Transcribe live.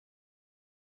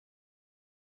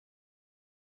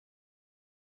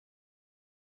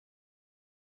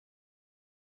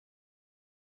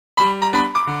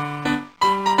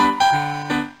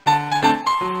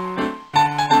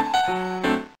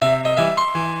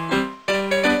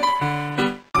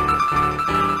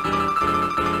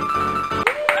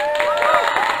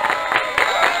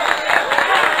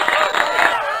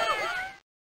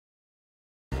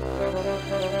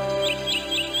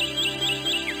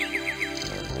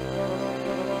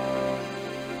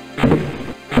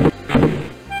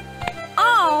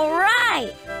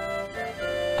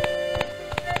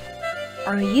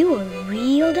Are you a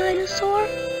real dinosaur?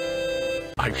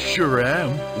 I sure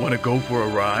am. Want to go for a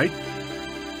ride?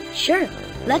 Sure,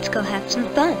 let's go have some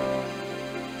fun.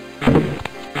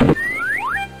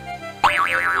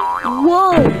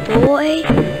 Whoa, boy!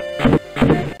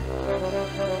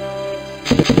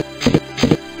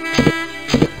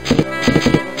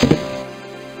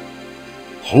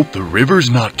 Hope the river's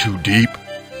not too deep.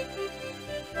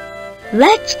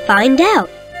 Let's find out.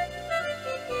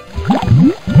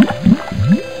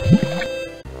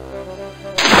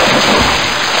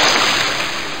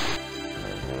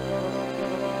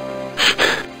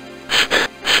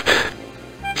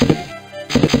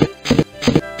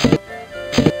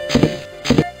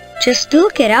 Just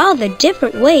look at all the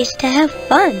different ways to have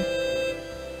fun.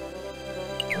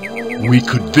 We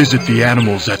could visit the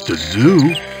animals at the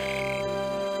zoo.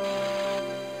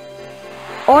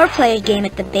 Or play a game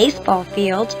at the baseball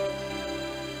field.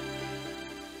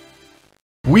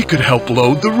 We could help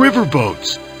load the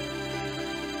riverboats.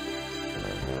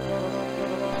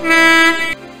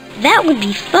 That would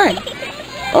be fun.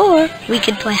 Or we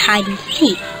could play hide and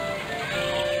seek.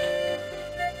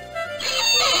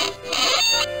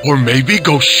 Or maybe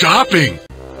go shopping.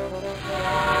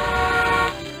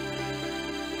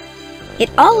 It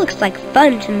all looks like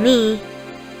fun to me.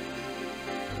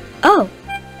 Oh,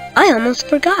 I almost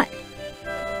forgot.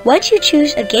 Once you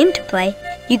choose a game to play,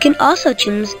 you can also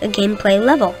choose a gameplay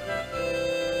level.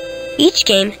 Each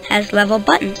game has level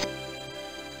buttons.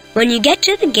 When you get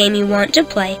to the game you want to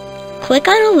play, click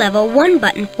on a level 1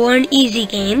 button for an easy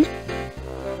game,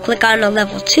 click on a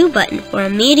level 2 button for a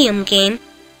medium game,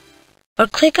 or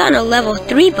click on a level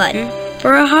 3 button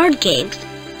for a hard game.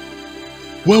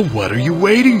 Well, what are you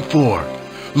waiting for?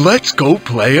 Let's go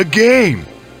play a game.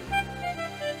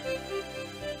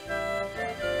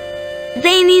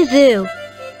 Zany Zoo.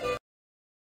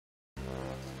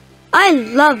 I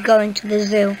love going to the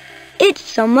zoo. It's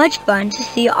so much fun to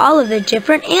see all of the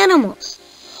different animals.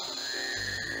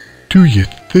 Do you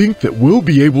think that we'll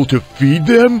be able to feed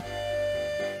them?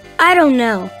 I don't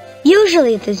know.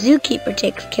 Usually the zookeeper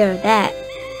takes care of that.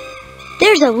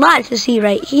 There's a lot to see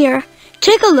right here.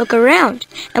 Take a look around,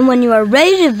 and when you are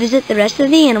ready to visit the rest of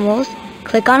the animals,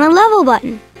 click on a level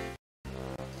button.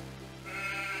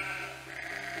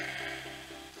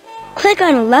 Click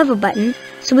on a level button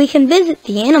so we can visit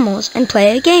the animals and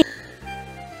play a game.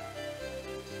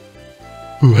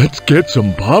 Let's get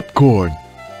some popcorn.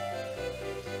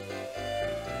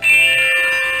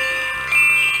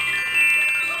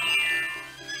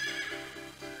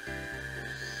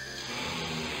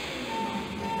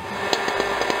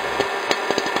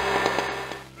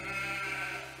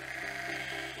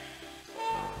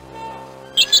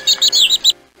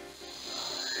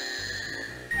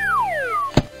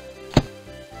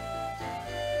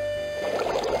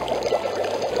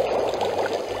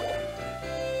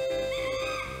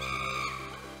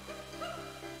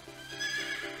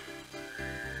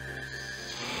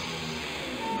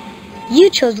 You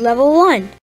chose level 1.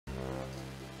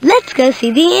 Let's go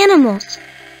see the animals.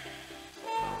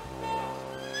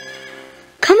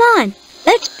 Come on,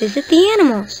 let's visit the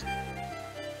animals.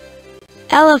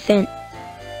 Elephant.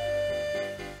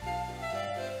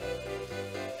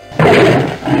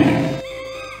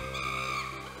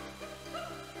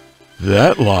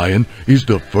 That lion is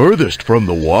the furthest from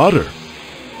the water.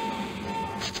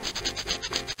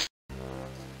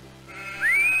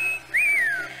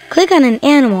 Click on an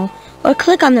animal or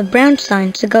click on the brown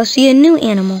sign to go see a new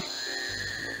animal.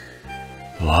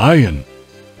 Lion.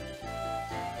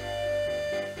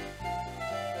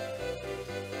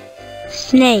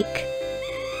 Snake.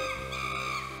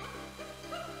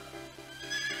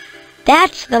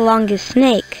 That's the longest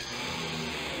snake.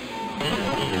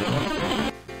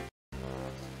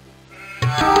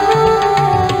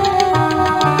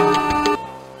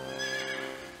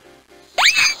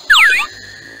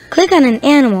 Click on an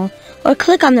animal or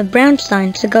click on the brown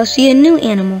sign to go see a new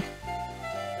animal.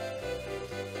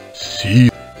 Seal.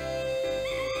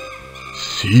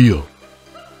 Seal.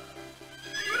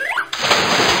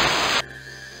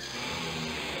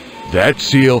 That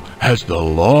seal has the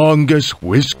longest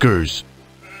whiskers.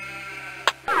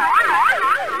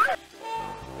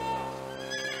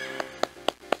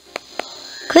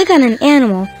 Click on an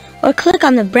animal or click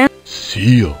on the brown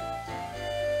Seal.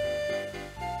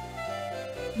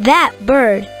 That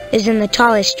bird is in the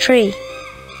tallest tree.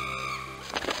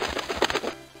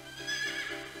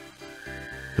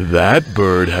 That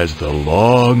bird has the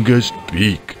longest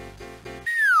beak.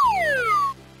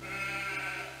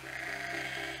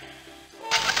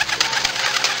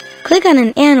 Click on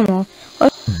an animal or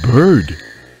Bird.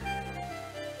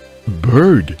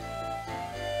 Bird.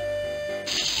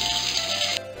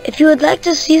 you would like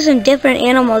to see some different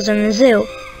animals in the zoo,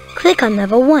 click on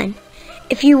level 1.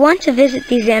 If you want to visit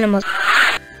these animals,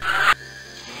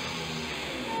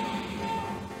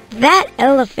 that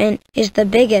elephant is the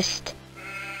biggest.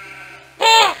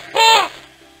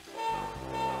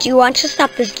 Do you want to stop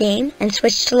this game and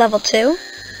switch to level 2?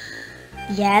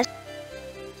 Yes.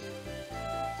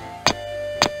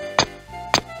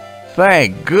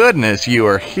 Thank goodness you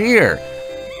are here.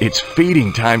 It's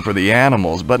feeding time for the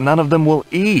animals, but none of them will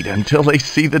eat until they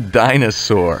see the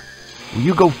dinosaur. Will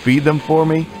you go feed them for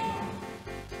me?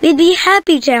 We'd be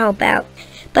happy to help out,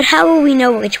 but how will we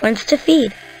know which ones to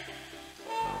feed?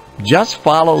 Just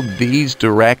follow these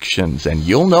directions and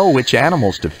you'll know which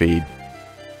animals to feed.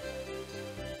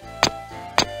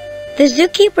 The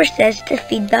zookeeper says to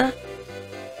feed the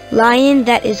lion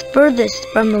that is furthest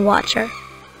from the watcher.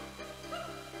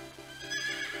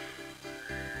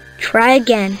 Try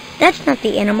again. That's not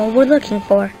the animal we're looking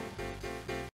for.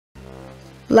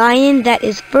 Lion that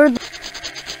is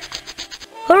furthest.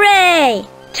 Hooray!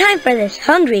 Time for this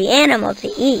hungry animal to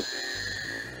eat.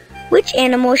 Which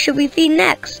animal should we feed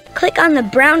next? Click on the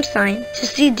brown sign to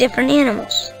see different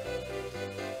animals.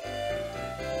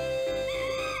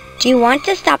 Do you want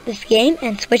to stop this game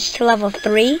and switch to level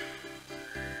 3?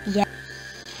 Yes.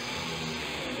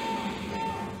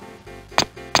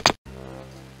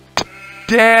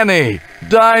 Danny!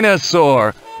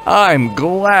 Dinosaur! I'm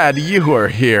glad you are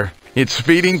here. It's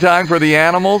feeding time for the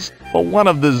animals, but one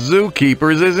of the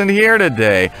zookeepers isn't here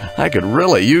today. I could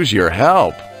really use your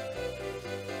help.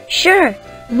 Sure.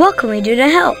 What can we do to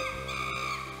help?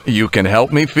 You can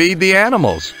help me feed the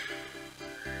animals.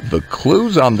 The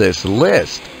clues on this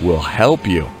list will help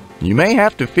you. You may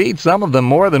have to feed some of them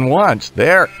more than once.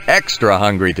 They're extra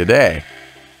hungry today.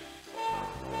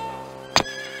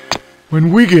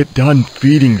 When we get done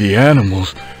feeding the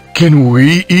animals, can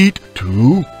we eat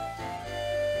too?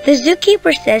 The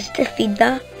zookeeper says to feed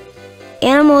the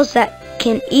animals that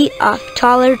can eat off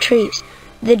taller trees,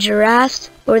 the giraffes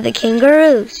or the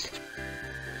kangaroos.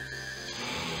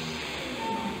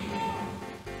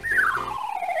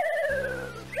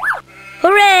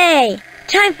 Hooray!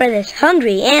 Time for this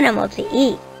hungry animal to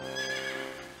eat.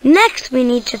 Next, we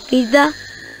need to feed the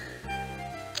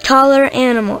taller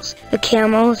animals, the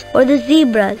camels or the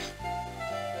zebras.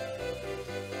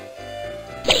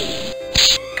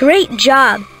 Great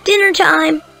job! Dinner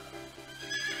time!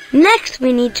 Next,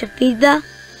 we need to feed the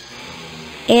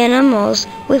animals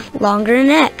with longer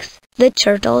necks, the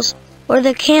turtles or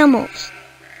the camels.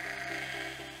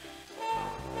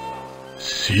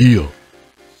 Seal.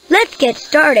 Let's get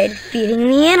started feeding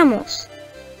the animals.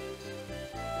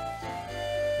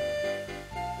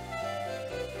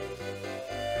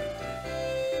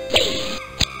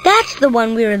 That's the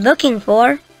one we were looking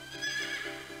for.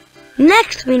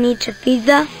 Next, we need to feed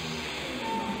the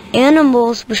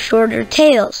animals with shorter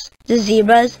tails, the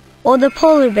zebras or the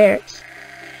polar bears.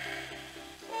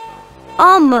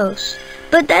 Almost,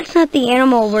 but that's not the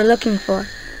animal we're looking for.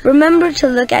 Remember to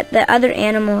look at the other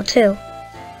animal too.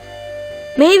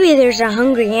 Maybe there's a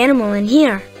hungry animal in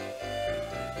here.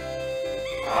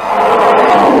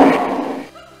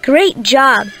 Great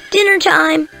job! Dinner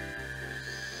time!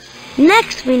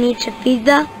 Next, we need to feed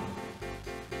the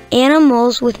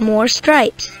animals with more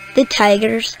stripes, the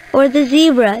tigers or the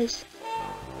zebras.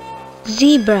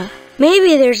 Zebra.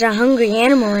 Maybe there's a hungry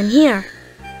animal in here.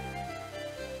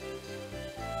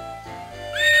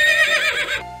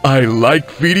 I like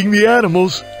feeding the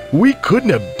animals. We couldn't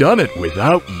have done it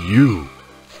without you.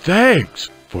 Thanks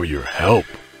for your help.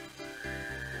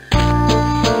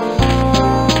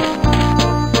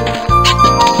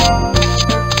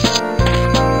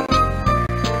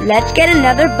 Let's get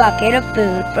another bucket of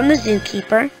food from the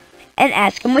zookeeper and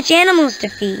ask him which animals to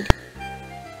feed.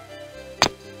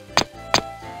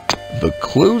 The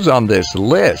clues on this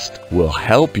list will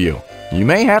help you. You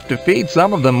may have to feed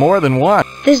some of them more than once.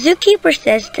 The zookeeper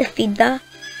says to feed the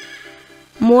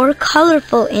more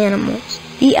colorful animals,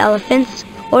 the elephants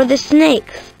or the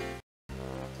snakes.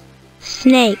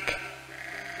 Snake.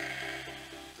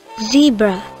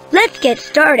 Zebra. Let's get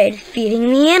started feeding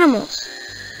the animals.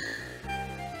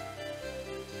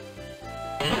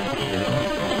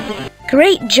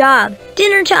 Great job!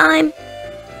 Dinner time!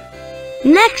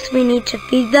 Next, we need to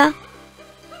feed the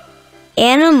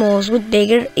animals with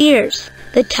bigger ears,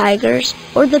 the tigers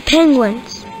or the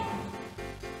penguins.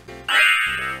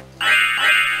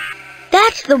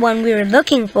 That's the one we were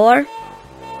looking for.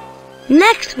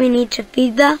 Next, we need to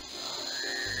feed the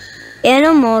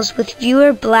animals with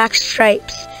fewer black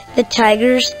stripes, the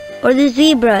tigers or the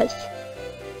zebras.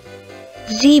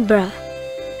 Zebra.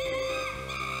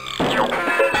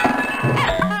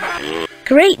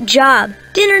 Great job!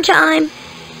 Dinner time!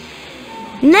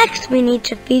 Next, we need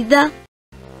to feed the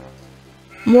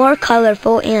more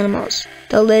colorful animals,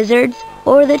 the lizards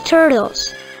or the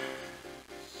turtles.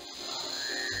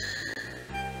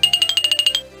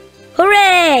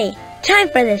 Hooray! Time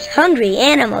for this hungry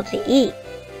animal to eat.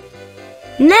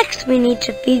 Next, we need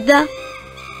to feed the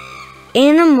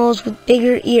animals with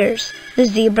bigger ears, the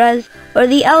zebras or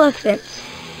the elephants.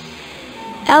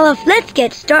 Let's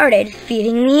get started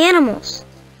feeding the animals.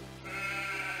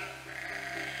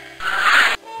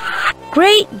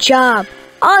 Great job!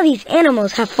 All these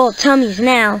animals have full tummies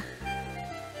now.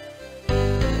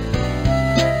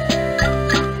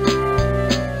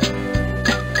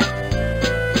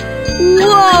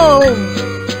 Whoa!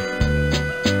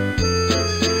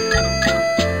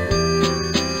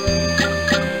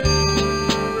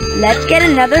 Let's get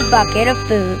another bucket of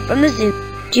food from the zoo.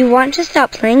 Do you want to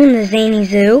stop playing in the zany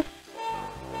zoo?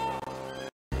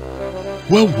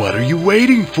 Well, what are you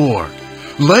waiting for?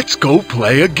 Let's go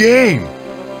play a game.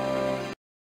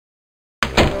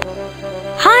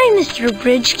 Hi, Mr.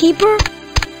 Bridgekeeper.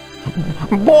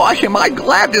 Boy, am I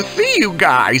glad to see you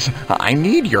guys. I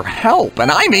need your help,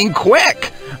 and I mean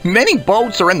quick. Many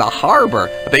boats are in the harbor.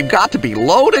 They've got to be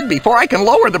loaded before I can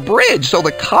lower the bridge so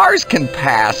the cars can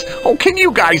pass. Oh, can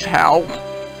you guys help?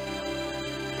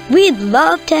 We'd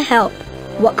love to help.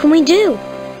 What can we do?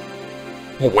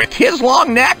 With his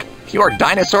long neck, your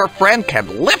dinosaur friend can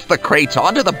lift the crates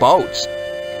onto the boats.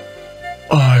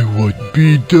 I would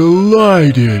be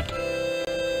delighted.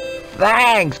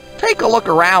 Thanks. Take a look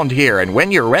around here, and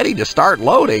when you're ready to start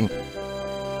loading,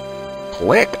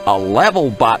 click a level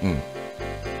button.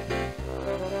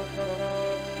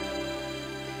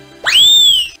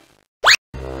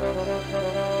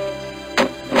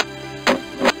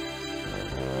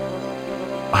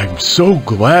 I'm so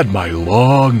glad my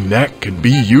long neck can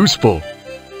be useful.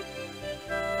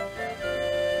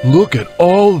 Look at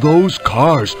all those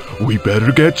cars. We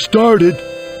better get started.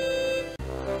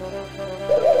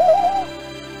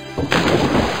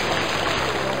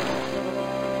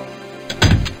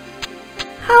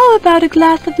 How about a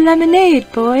glass of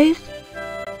lemonade, boys?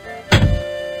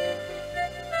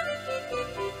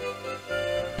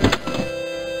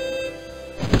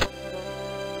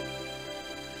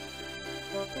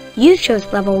 You chose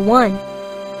level 1.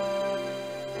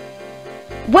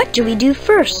 What do we do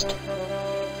first?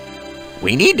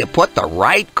 We need to put the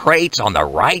right crates on the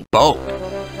right boat.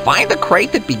 Find the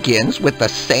crate that begins with the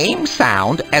same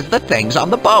sound as the things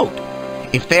on the boat.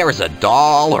 If there is a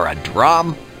doll or a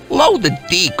drum, load the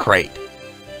D crate.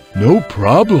 No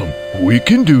problem. We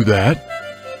can do that.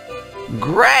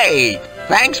 Great!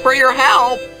 Thanks for your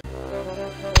help!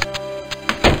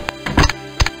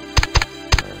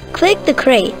 Click the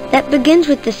crate that begins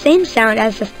with the same sound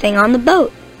as the thing on the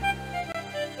boat.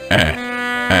 Ant.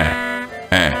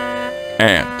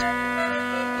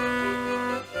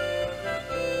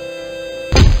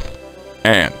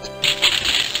 Ant.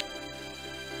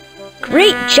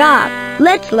 Great job!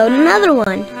 Let's load another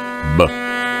one.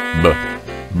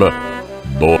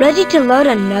 Boy. Ready to load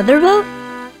another boat?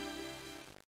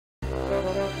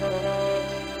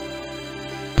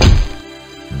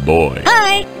 Boy.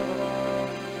 Hi!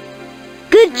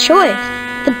 Good choice.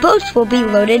 The boats will be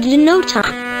loaded in no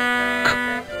time.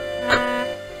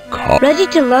 Ready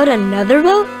to load another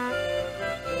boat?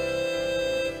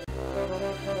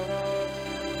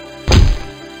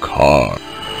 Car.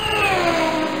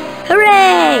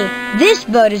 Hooray! This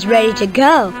boat is ready to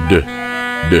go.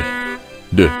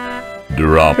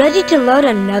 Drop. Ready to load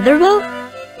another boat?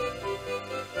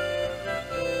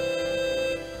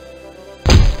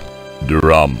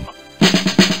 Drum.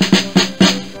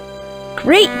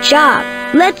 Great job!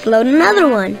 Let's load another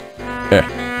one.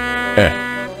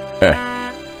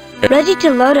 Ready to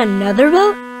load another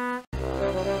boat?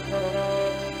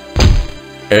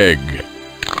 Egg.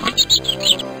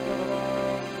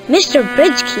 Mr.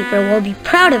 Bridgekeeper will be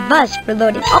proud of us for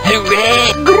loading all.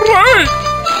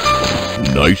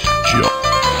 Nice job.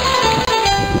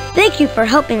 Thank you for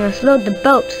helping us load the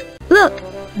boats. Look,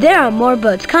 there are more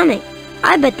boats coming.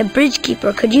 I bet the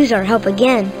Bridgekeeper could use our help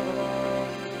again.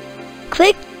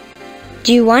 Click.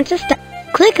 Do you want to stop?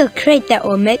 Click a crate that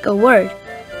will make a word.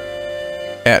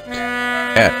 Et.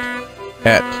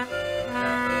 Pet.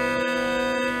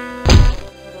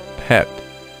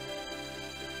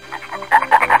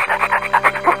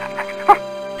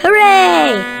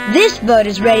 Hooray! This boat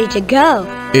is ready to go.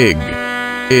 Egg.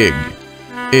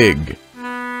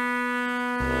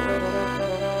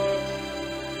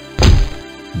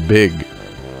 Big.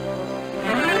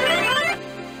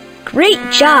 Great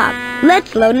job!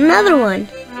 Let's load another one.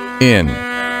 In.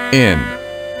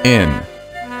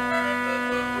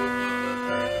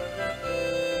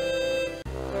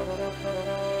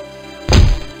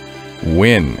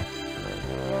 Win.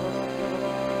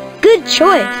 Good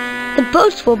choice. The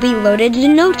boats will be loaded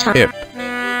in no time. Ip.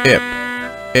 Ip.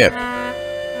 Ip.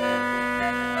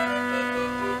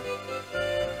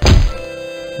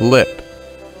 Lip.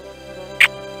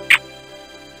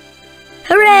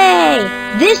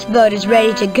 Hooray! This boat is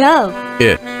ready to go.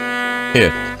 It.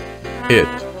 It.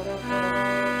 It.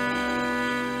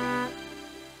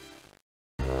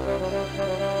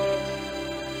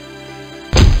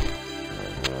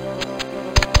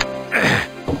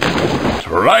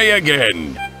 Try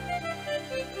again.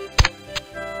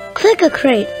 Click a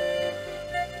crate.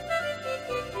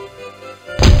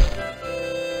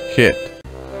 Hit.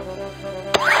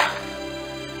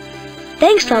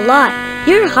 Thanks a lot.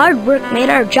 Your hard work made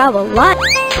our job a lot.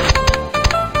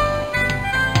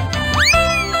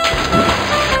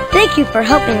 Thank you for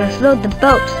helping us load the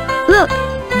boats. Look,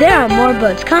 there are more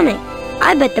boats coming.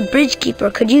 I bet the bridge keeper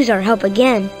could use our help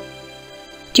again.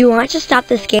 Do you want to stop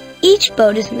this game? Each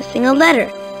boat is missing a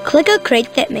letter. Click a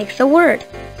crate that makes a word.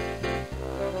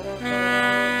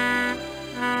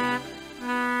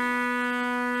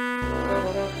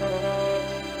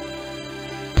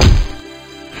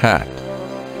 Hat.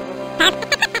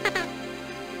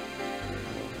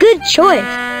 Good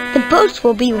choice. The boats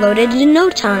will be loaded in no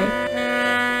time.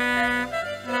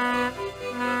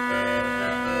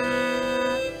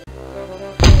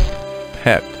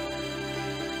 Pet.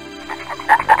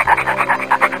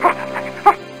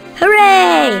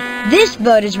 Hooray! This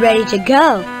boat is ready to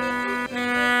go.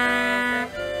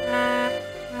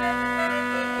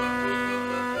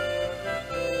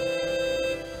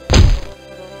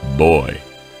 Boy.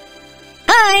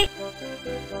 Hi!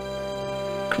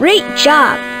 Great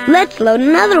job! Let's load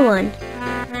another one.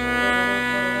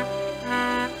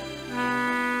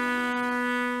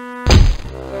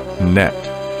 Net.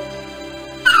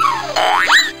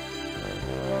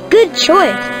 Good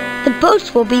choice. The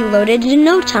boats will be loaded in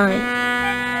no time.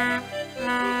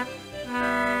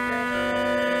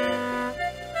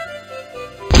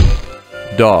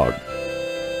 Dog.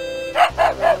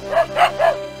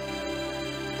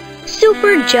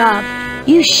 Super job.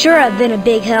 You sure have been a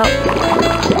big help.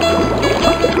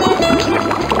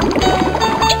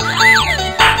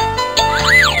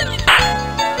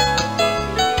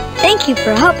 Thank you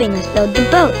for helping us load the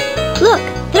boat. Look,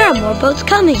 there are more boats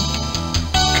coming.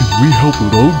 Can we help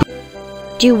load?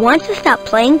 Do you want to stop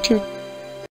playing too?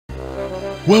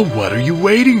 Well, what are you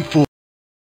waiting for?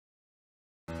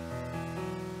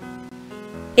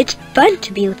 It's fun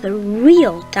to be with a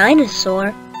real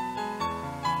dinosaur.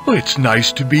 It's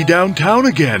nice to be downtown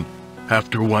again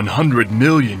after 100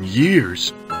 million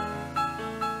years.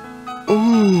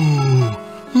 Oh,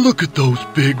 look at those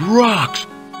big rocks.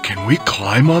 Can we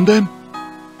climb on them?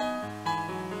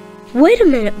 Wait a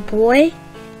minute, boy.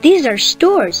 These are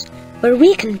stores where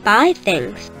we can buy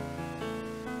things.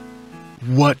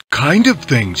 What kind of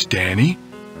things, Danny?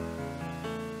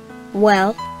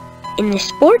 Well, in the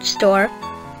sports store,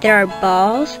 there are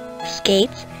balls,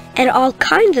 skates, and all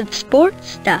kinds of sports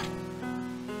stuff.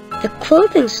 The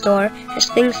clothing store has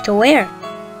things to wear.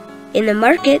 In the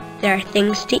market, there are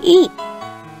things to eat.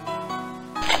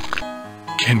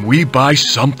 Can we buy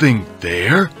something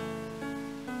there?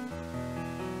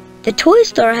 The toy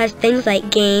store has things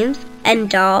like games and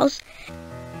dolls,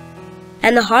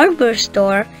 and the hardware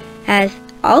store has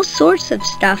all sorts of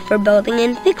stuff for building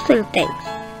and fixing things.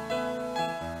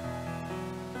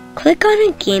 Click on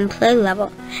a gameplay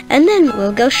level, and then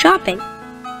we'll go shopping.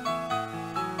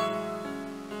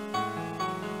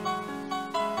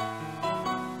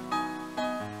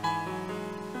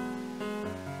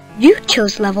 You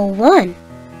chose level 1.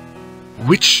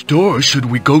 Which store should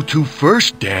we go to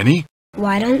first, Danny?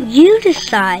 Why don't you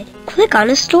decide? Click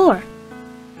on a store.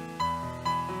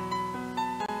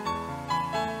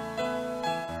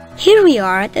 Here we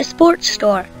are at the sports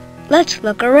store. Let's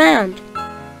look around.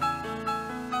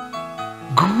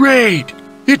 Great!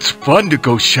 It's fun to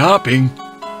go shopping.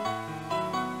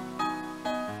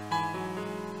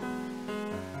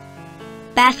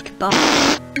 Basketball.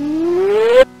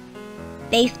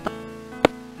 Baseball.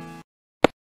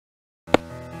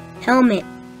 Helmet.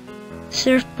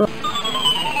 Surfboard.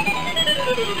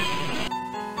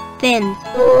 Fins.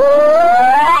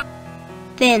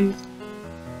 Fins.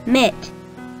 Mitt.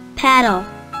 Paddle.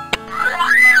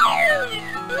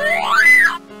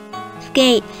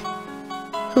 Skates.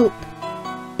 Hoop.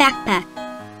 Backpack.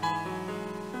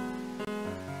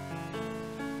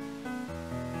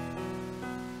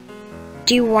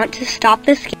 Do you want to stop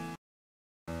this game?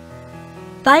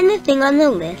 Find the thing on the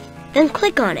list, then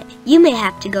click on it. You may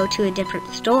have to go to a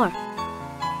different store.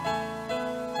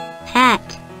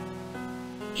 Hat.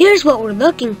 Here's what we're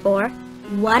looking for.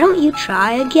 Why don't you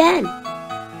try again?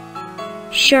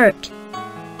 Shirt.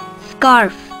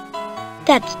 Scarf.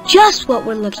 That's just what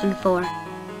we're looking for.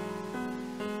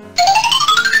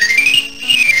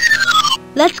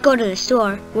 Let's go to the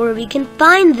store where we can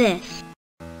find this.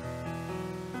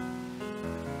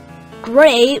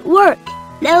 Great work!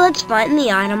 Now let's find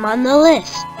the item on the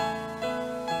list.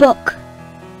 Book.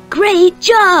 Great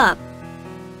job!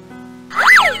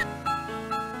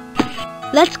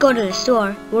 Let's go to the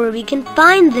store where we can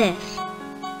find this.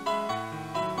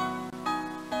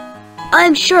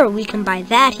 I'm sure we can buy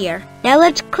that here. Now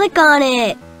let's click on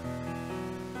it.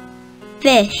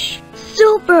 Fish.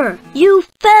 Super! You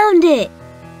found it!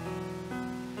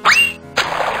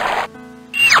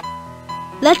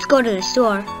 Let's go to the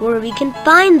store where we can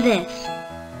find this.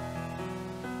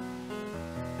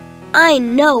 I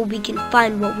know we can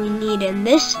find what we need in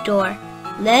this store.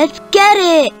 Let's get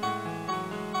it!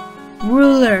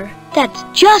 Ruler. That's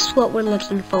just what we're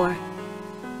looking for.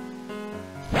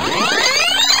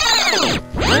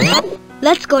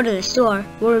 Let's go to the store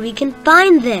where we can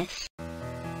find this.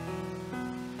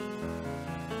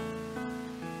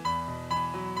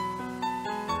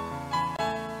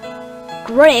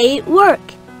 Great work!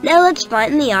 Now let's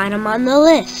find the item on the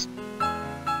list.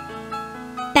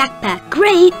 Backpack.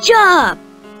 Great job!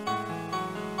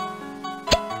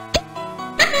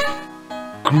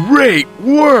 Great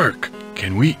work!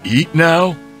 Can we eat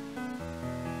now?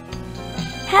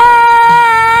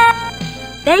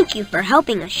 Thank you for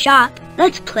helping us shop.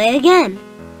 Let's play again.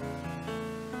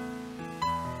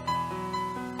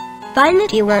 Find it.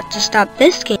 Do you want to stop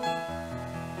this game?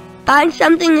 Find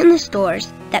something in the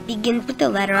stores that begins with the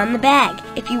letter on the bag.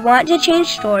 If you want to change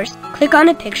stores, click on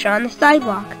a picture on the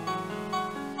sidewalk.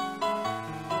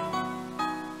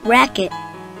 Racket.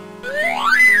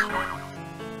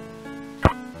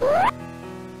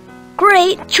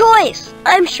 Great choice!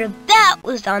 I'm sure that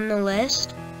was on the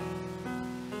list.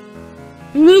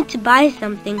 You need to buy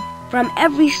something from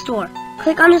every store.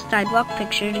 Click on a sidewalk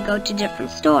picture to go to different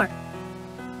store.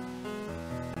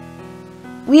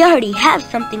 We already have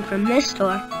something from this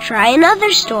store. Try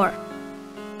another store.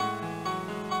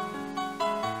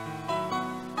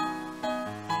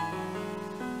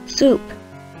 Soup.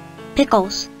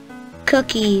 Pickles.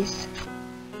 Cookies.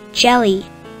 Jelly.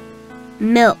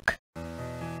 Milk.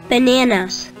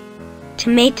 Bananas.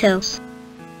 Tomatoes.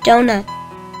 Donut.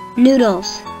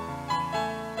 Noodles.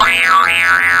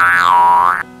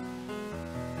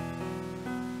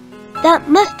 That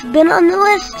must have been on the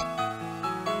list.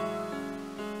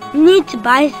 You need to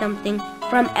buy something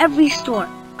from every store.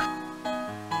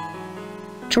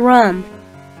 Drum.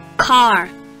 Car.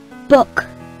 Book.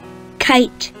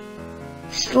 Kite.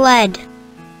 Sled.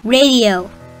 Radio.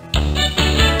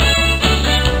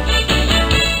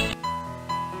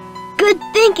 Good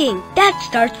thinking! That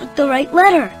starts with the right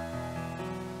letter.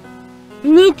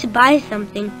 You need to buy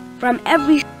something from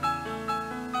every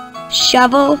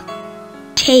shovel,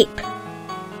 tape,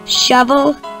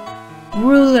 shovel,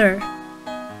 ruler.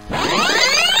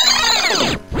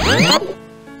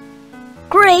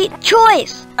 Great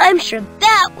choice! I'm sure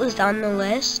that was on the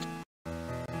list.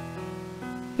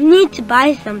 You need to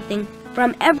buy something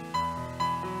from every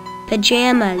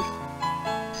pajamas,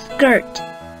 skirt,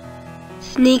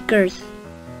 sneakers,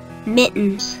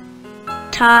 mittens,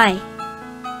 tie,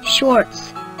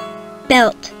 shorts,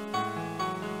 belt,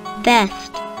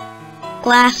 vest,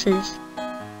 glasses,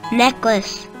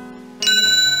 necklace.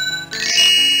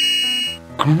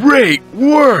 Great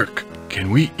work!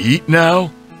 Can we eat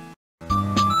now?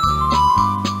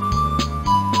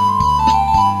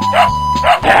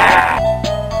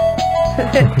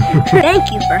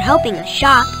 Thank you for helping us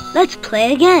shop. Let's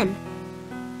play again.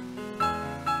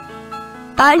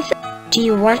 Do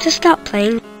you want to stop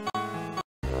playing?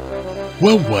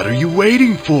 Well, what are you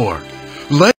waiting for?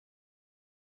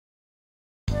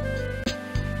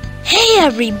 Hey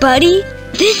everybody!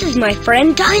 This is my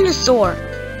friend Dinosaur.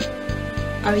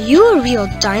 Are you a real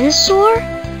dinosaur?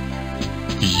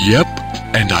 Yep,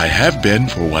 and I have been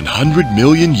for 100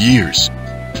 million years.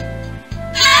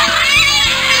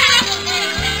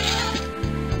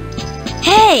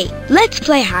 Hey, let's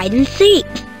play hide and seek.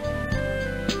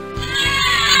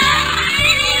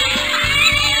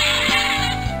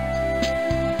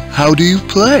 How do you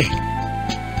play?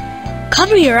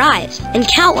 Cover your eyes and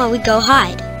count while we go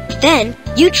hide. Then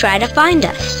you try to find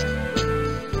us.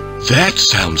 That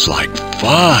sounds like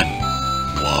fun.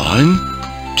 1,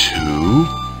 2...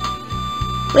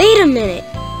 Wait a minute.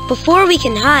 Before we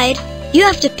can hide, you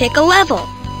have to pick a level.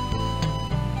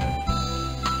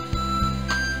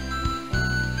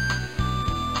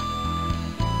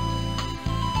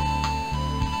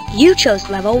 You chose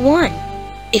level 1.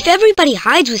 If everybody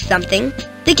hides with something,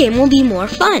 the game will be more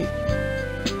fun.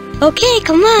 Okay,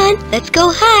 come on, let's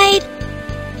go hide.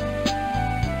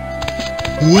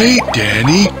 Wait,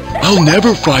 Danny. I'll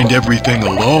never find everything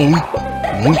alone.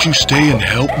 Won't you stay and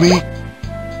help me?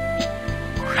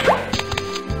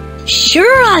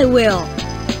 Sure I will.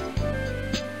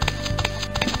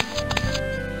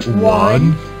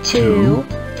 1, 2,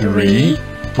 3,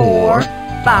 4,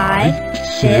 5,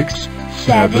 6,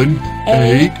 7,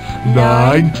 8,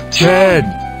 9,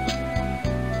 10.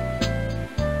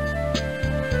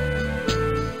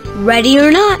 Ready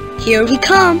or not, here we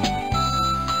come.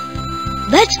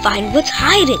 Let's find what's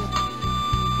hiding.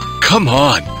 Come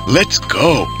on, let's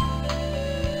go.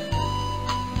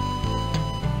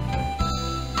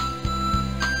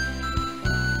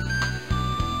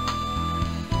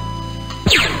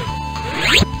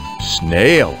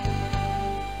 Snail.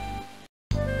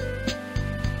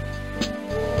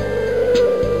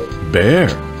 Bear.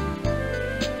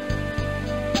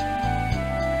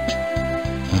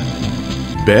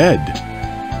 Bed.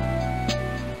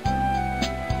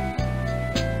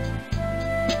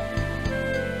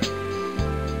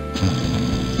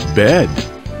 Bed.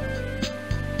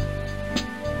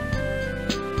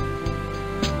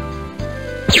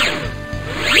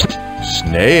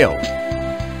 Snail.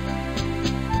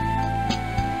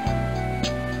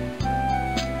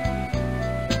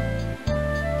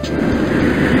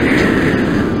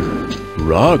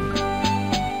 Rug.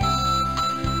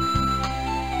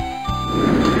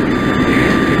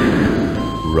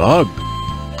 Rug.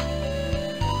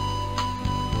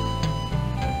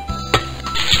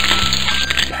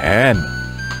 Pen.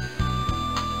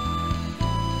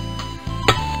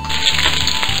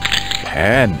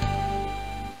 Pen.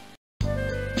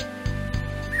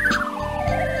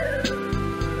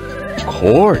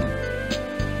 Corn.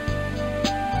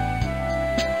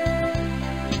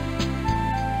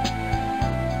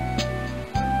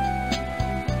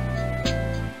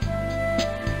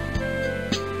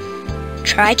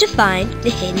 Try to find the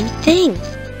hidden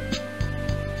things.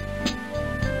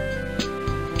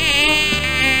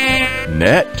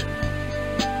 Net.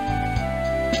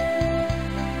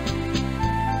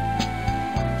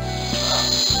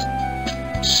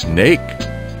 Snake.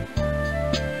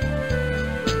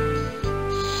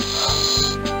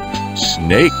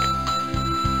 Snake.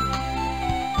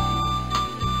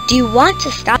 Do you want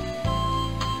to stop?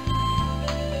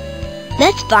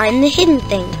 Let's find the hidden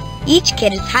thing. Each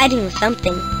kid is hiding with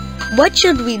something. What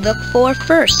should we look for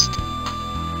first?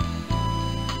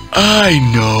 I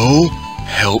know.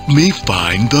 Help me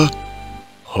find the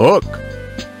Hook.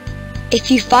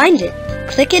 If you find it,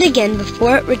 click it again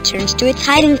before it returns to its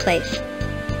hiding place.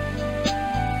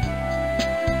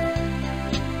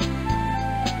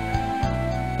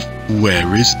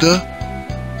 Where is the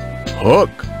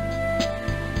Hook.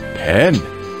 Pen.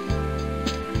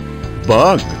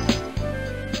 Bug.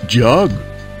 Jug.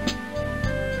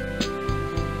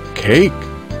 Cake.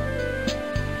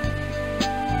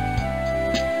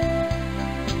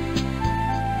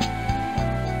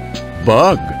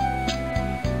 Bug.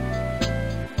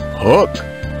 Hook.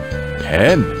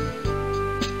 Pen.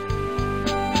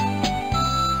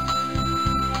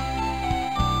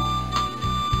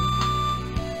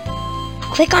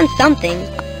 Click on something.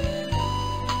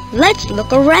 Let's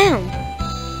look around.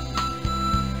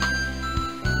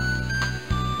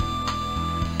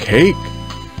 Cake.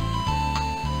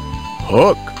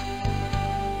 Hook.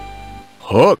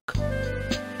 Hook.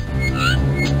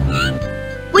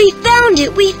 We found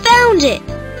it! We found it!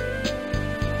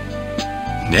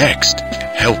 next?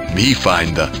 Help me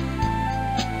find the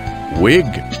Wig.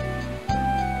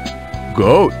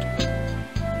 Goat.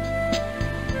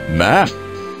 Map.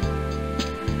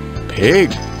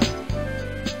 Pig.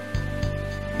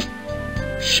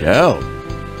 Shell.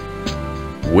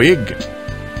 Wig.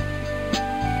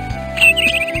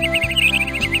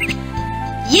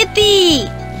 Yippee!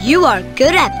 You are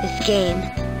good at this game.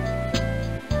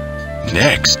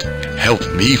 Next, help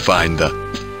me find the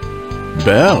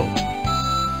Bell.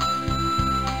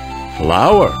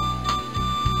 Flower.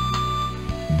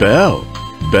 Bell.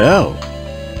 Bell.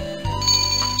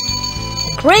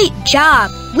 Great job!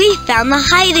 We found the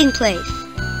hiding place.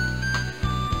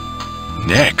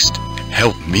 Next,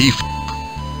 help me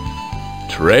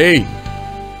Train.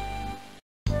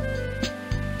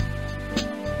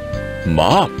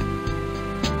 Mop.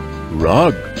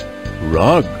 Rug.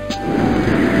 Rug.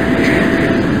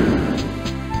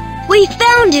 We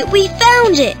found it! We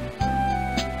found it!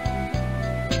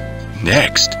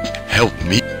 Next, help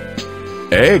me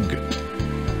Egg.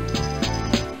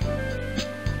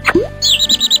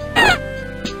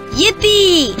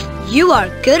 Yippee! You are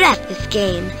good at this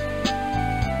game.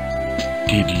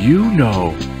 did you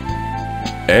know?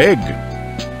 Egg.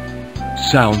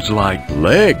 Sounds like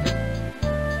Leg.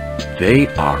 they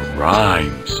are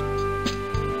rhymes.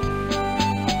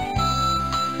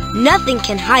 Nothing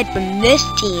can hide from this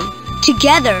team.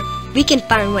 Together, we can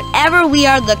find whatever we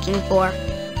are looking for.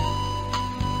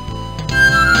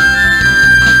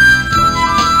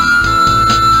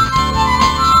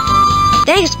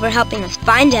 Thanks for helping us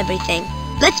find everything.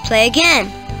 Let's play again.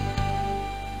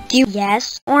 Do you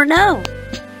yes or no?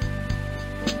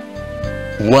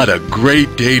 What a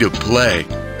great day to play.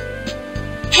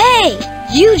 Hey,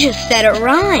 you just said it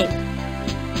rhymed.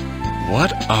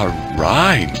 What are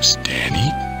rhymes, Danny?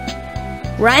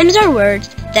 Rhymes are words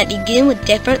that begin with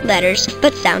different letters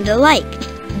but sound alike.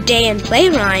 Day and play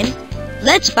rhyme.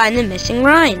 Let's find the missing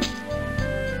rhymes.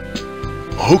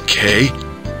 Okay,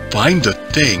 find the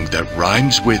thing that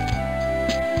rhymes with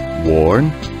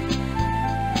Worn.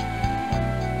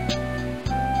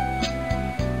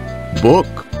 Book.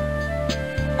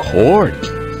 Corn.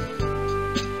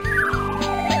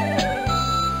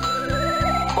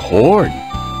 Corn.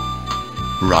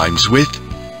 rhymes with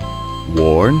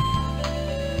Worn.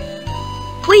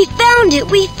 We found it!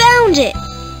 We found it!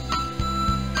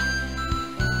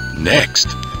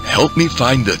 next. Help me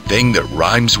find the thing that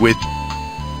rhymes with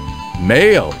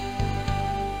Mail.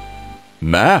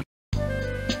 Map.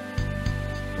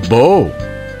 Bow.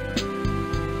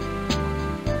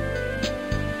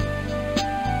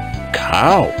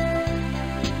 Cow.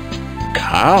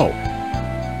 Cow.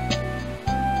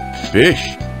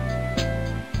 Fish.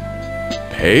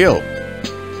 Pail.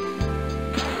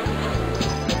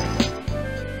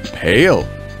 Pail.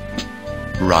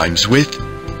 rhymes with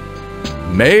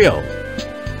Mail.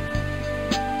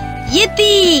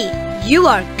 Yippee! You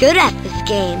are good at this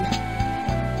game.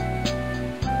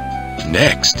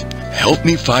 next. Help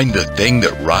me find the thing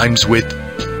that rhymes with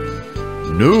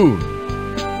Noon.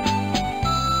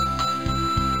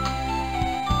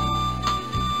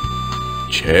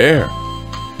 Chair.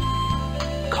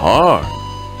 Car.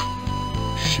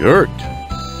 Shirt.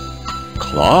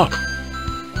 Clock.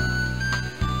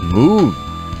 Moon.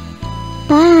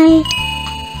 Bye.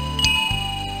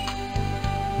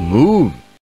 Moon.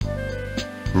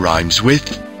 rhymes with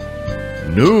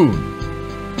Noon.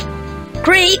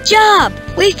 Great job!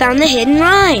 We found the hidden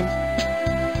rhyme.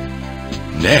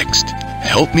 next.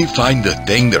 Help me find the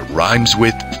thing that rhymes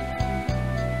with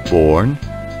Born.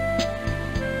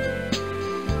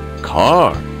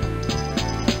 Car.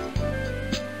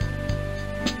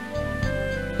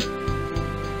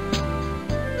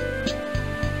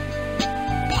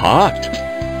 Pot.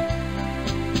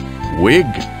 Wig.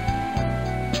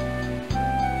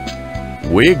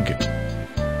 Wig.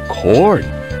 Corn.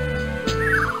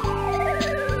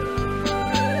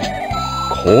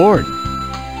 Corn.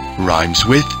 rhymes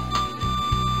with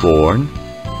Born.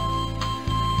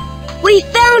 We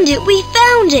found it! We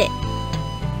found it!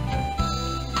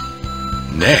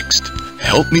 next.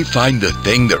 Help me find the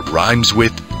thing that rhymes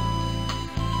with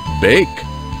Bake.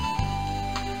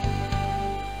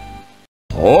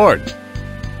 Horn.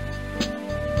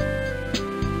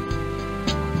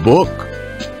 Book.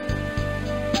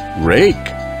 Rake.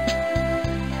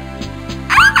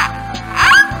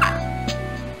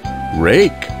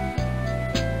 Rake.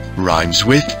 rhymes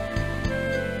with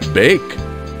Bake.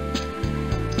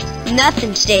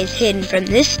 Nothing stays hidden from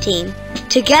this team.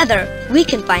 Together, we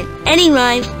can find any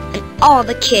rhyme and all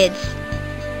the kids.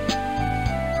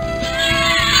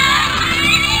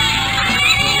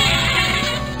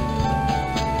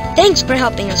 Thanks for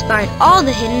helping us find all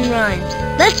the hidden rhymes.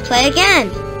 Let's play again.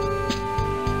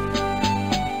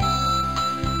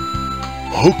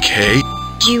 Okay.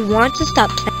 Do you want to stop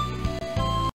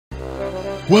playing?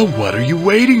 Well, what are you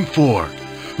waiting for?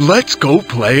 Let's go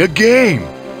play a game.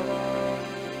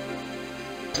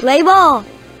 Play ball.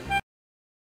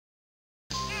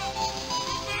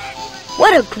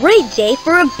 What a great day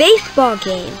for a baseball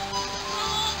game.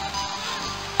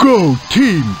 Go,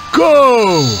 team,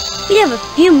 go! We have a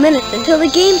few minutes until the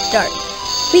game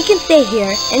starts. We can stay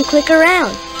here and click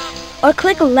around, or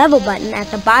click a level button at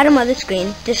the bottom of the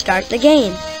screen to start the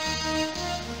game.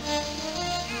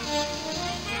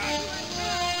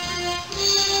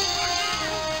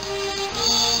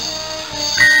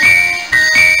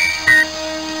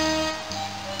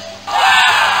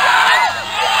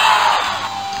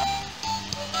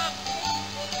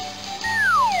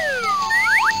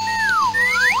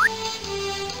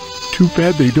 Too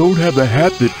bad they don't have a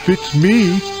hat that fits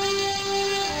me.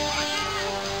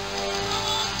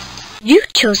 You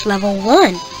chose level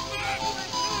 1.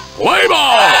 Play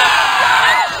ball!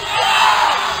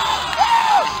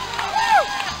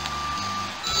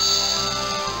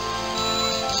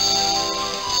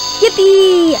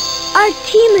 Yippee! Our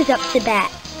team is up to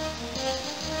bat.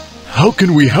 How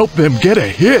can we help them get a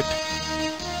hit?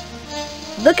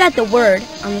 Look at the word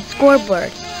on the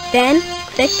scoreboard. Then,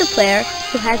 click the player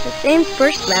who has the same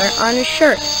first letter on his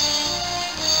shirt.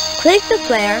 Click the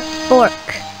player fork.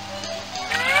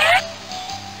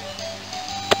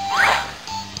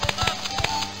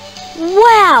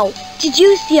 Wow! Did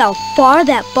you see how far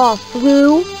that ball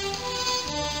flew?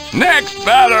 Next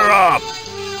batter up!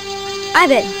 I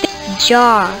bet big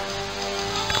jaw.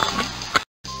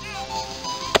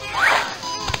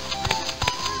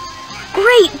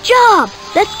 Great job!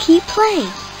 Let's keep playing.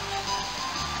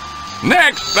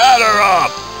 Next batter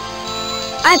up!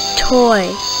 I've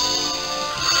toy.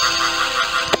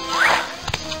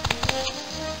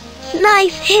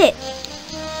 Nice hit.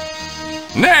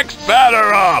 Next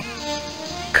batter up!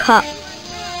 Cup.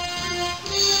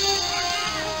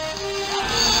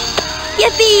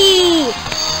 Yippee!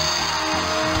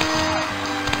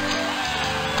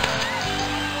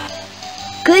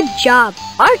 Good job.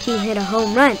 Our team hit a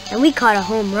home run and we caught a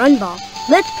home run ball.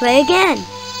 Let's play again.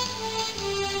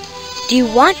 Do you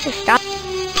want to stop?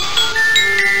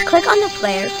 Click on the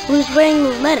player who is wearing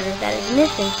the letter that is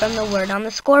missing from the word on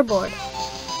the scoreboard.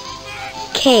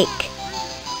 Cake.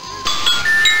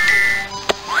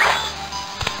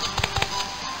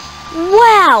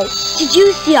 Wow! Did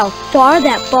you see how far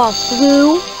that ball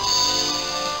flew?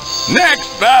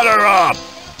 Next batter up!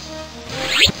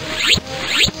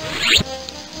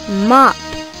 Mop.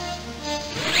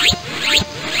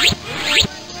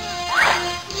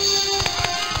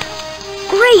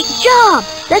 Great job!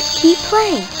 Let's keep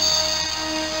playing.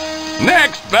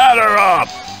 Next batter up!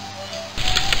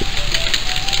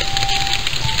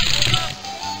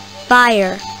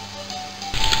 Fire.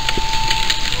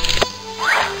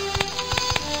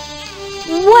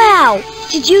 Wow!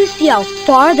 Did you see how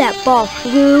far that ball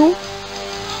flew?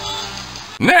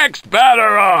 Next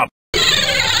batter up!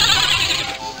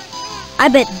 I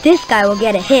bet this guy will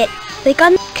get a hit. Click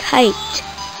on kite.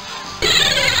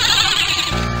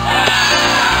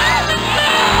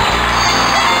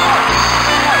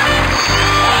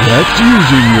 That's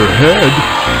using your head.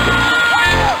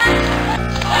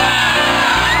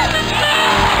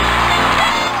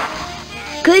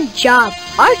 Good job.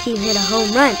 Our team hit a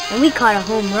home run and we caught a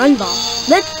home run ball.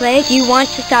 Let's play. Do you want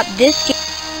to stop this game?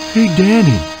 Hey,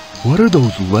 Danny, what are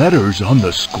those letters on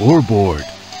the scoreboard?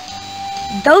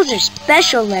 Those are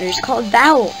special letters called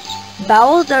vowels.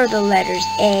 Vowels are the letters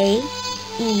A,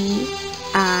 E,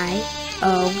 I,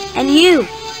 O, and U.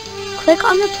 Click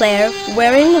on the player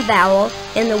wearing the vowel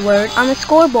in the word on the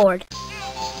scoreboard.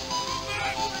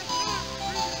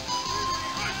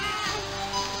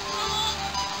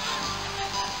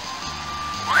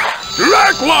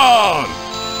 Strike one!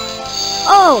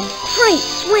 Oh, great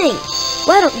swing!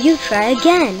 Why don't you try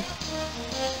again?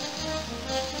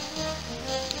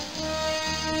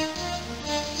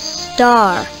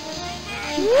 Star.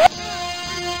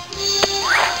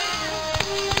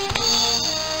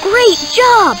 Great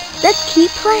job! Let's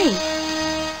keep playing.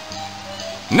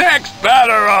 Next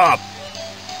batter up!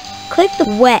 Click the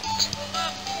wet.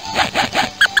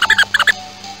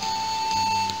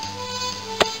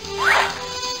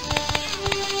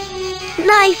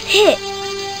 Nice hit!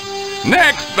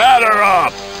 Next batter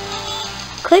up!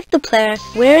 Click the player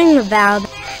wearing the vowel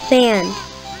sand.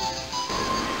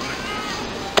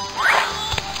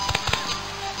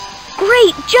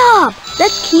 Great job!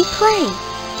 Let's keep playing.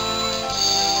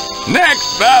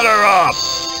 Next batter up!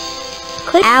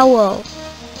 Click owl.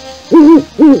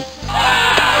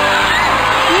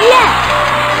 Yes!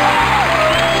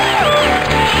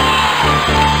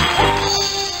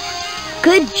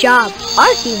 Good job!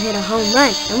 Our team hit a home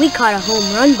run and we caught a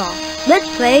home run ball.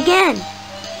 Let's play again.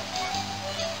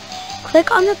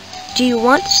 Click on the... Do you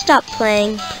want to stop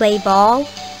playing play ball?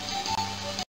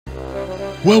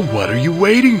 Well, what are you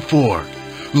waiting for?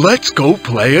 Let's go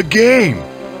play a game.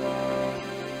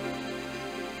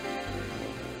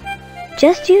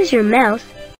 Just use your mouse.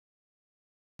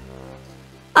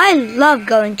 I love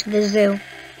going to the zoo.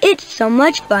 It's so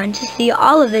much fun to see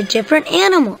all of the different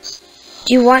animals.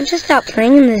 Do you want to stop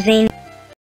playing in the zoo?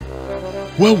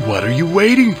 Well, what are you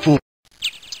waiting for?